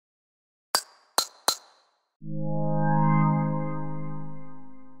In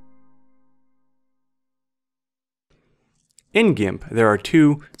GIMP, there are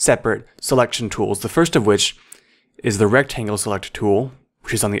two separate selection tools, the first of which is the rectangle select tool,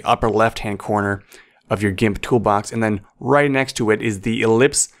 which is on the upper left-hand corner of your GIMP toolbox, and then right next to it is the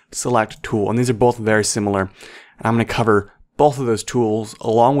ellipse select tool, and these are both very similar. And I'm going to cover both of those tools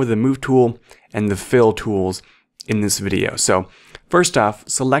along with the move tool and the fill tools in this video. So first off,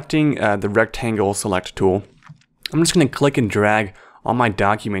 selecting the rectangle select tool, I'm just going to click and drag on my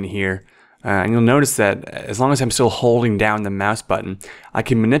document here. And you'll notice that as long as I'm still holding down the mouse button, I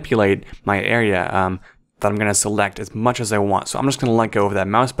can manipulate my area that I'm going to select as much as I want. So I'm just going to let go of that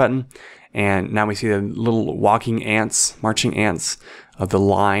mouse button, and now we see the little walking ants, marching ants of the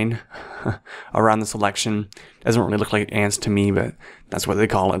line around the selection. Doesn't really look like ants to me, but that's what they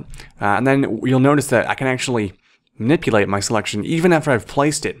call it. And then you'll notice that I can actually manipulate my selection even after I've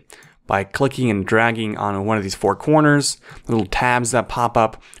placed it, by clicking and dragging on one of these four corners, little tabs that pop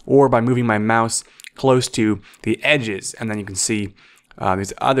up, or by moving my mouse close to the edges, and then you can see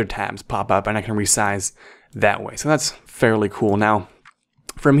these other tabs pop up, and I can resize that way. So that's fairly cool. Now,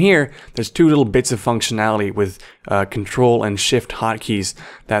 from here, there's two little bits of functionality with Control and Shift hotkeys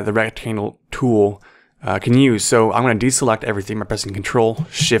that the rectangle tool can use. So I'm going to deselect everything by pressing Control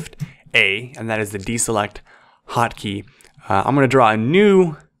Shift A, and that is the deselect hotkey. I'm going to draw a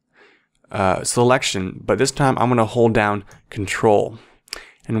new selection, but this time I'm going to hold down Control.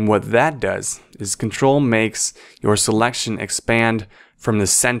 And what that does is Control makes your selection expand from the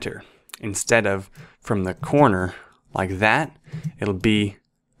center instead of from the corner like that. It'll be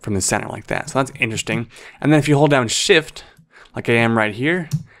from the center like that. So that's interesting. And then if you hold down Shift, like I am right here,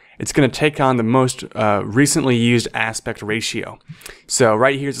 it's going to take on the most recently used aspect ratio. So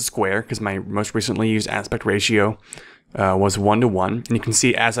right here is a square because my most recently used aspect ratio was 1:1, and you can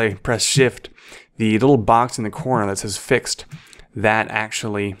see as I press Shift, the little box in the corner that says fixed, that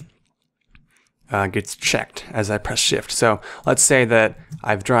actually gets checked as I press Shift. So let's say that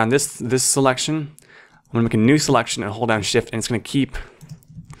I've drawn this selection. I'm going to make a new selection and hold down Shift, and it's going to keep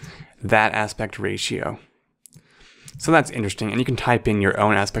that aspect ratio. So that's interesting, and you can type in your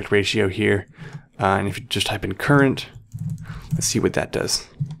own aspect ratio here, and if you just type in current, let's see what that does.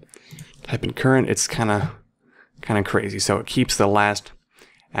 Type in current, it's kind of crazy. So it keeps the last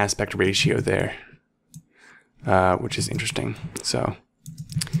aspect ratio there, which is interesting. So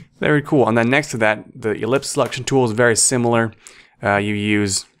very cool. And then next to that, the ellipse selection tool is very similar. You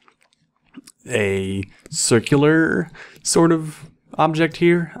use a circular sort of object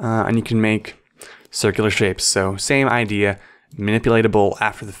here, and you can make circular shapes. So same idea, manipulatable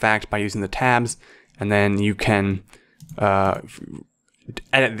after the fact by using the tabs, and then you can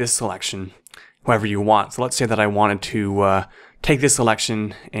edit this selection however you want. So let's say that I wanted to take this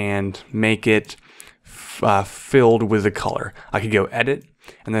selection and make it filled with a color. I could go edit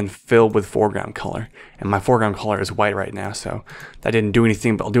and then fill with foreground color. And my foreground color is white right now, so that didn't do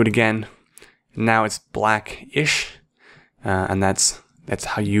anything, but I'll do it again. Now it's black-ish, and that's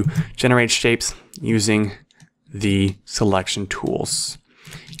how you generate shapes using the selection tools.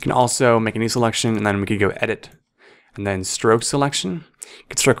 You can also make a new selection, and then we could go edit and then stroke selection. You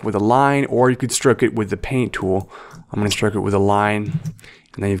could stroke it with a line, or you could stroke it with the paint tool. I'm going to stroke it with a line,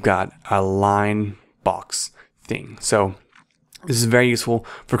 and then you've got a line box thing. So this is very useful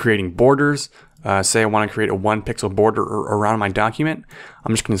for creating borders. Say I want to create a 1 pixel border around my document.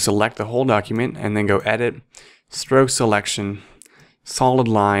 I'm just going to select the whole document and then go edit, stroke selection, solid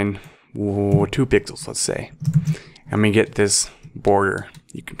line, 2 pixels, let's say. And we get this border.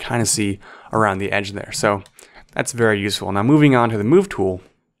 You can kind of see around the edge there. So that's very useful. Now moving on to the move tool.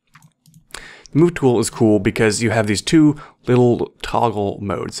 The move tool is cool because you have these two little toggle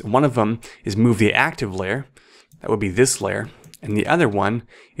modes. One of them is move the active layer. That would be this layer. And the other one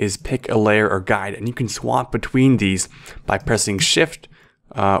is pick a layer or guide. And you can swap between these by pressing Shift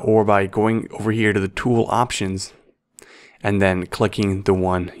or by going over here to the tool options and then clicking the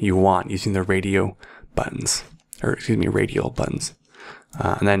one you want using the radial buttons.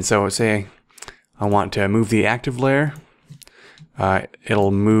 And then so say I want to move the active layer. It'll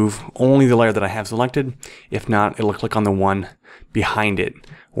move only the layer that I have selected. If not, it'll click on the one behind it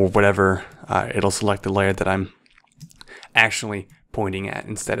or whatever. It'll select the layer that I'm actually pointing at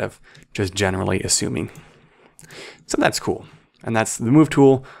instead of just generally assuming. So that's cool. And that's the move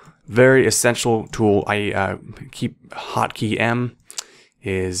tool. Very essential tool. I keep hotkey M.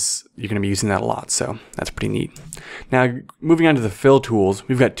 You're going to be using that a lot, so that's pretty neat. Now, moving on to the fill tools,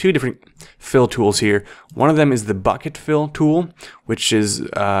 we've got two different fill tools here. One of them is the bucket fill tool, which is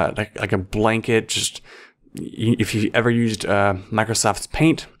like a blanket. Just if you ever used Microsoft's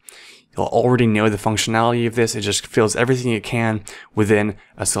Paint, You'll already know the functionality of this. It just fills everything it can within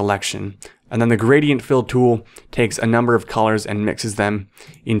a selection. And then the gradient fill tool takes a number of colors and mixes them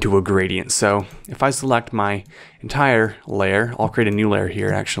into a gradient. So if I select my entire layer, I'll create a new layer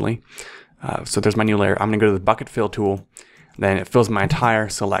here actually. So there's my new layer. I'm gonna go to the bucket fill tool, then it fills my entire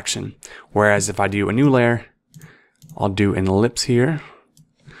selection. Whereas if I do a new layer, I'll do an ellipse here,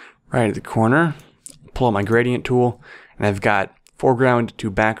 right at the corner, pull out my gradient tool, and I've got foreground to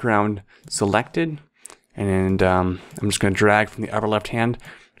background selected. And I'm just gonna drag from the upper left hand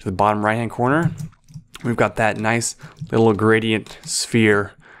to the bottom right hand corner. We've got that nice little gradient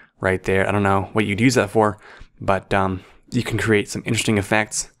sphere right there. I don't know what you'd use that for, but you can create some interesting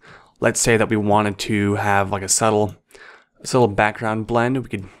effects. Let's say that we wanted to have like a subtle background blend. We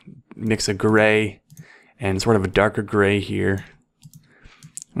could mix a gray and sort of a darker gray here.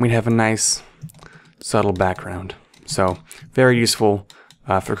 And we'd have a nice subtle background. So very useful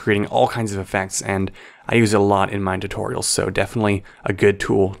for creating all kinds of effects, and I use it a lot in my tutorials, so definitely a good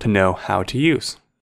tool to know how to use.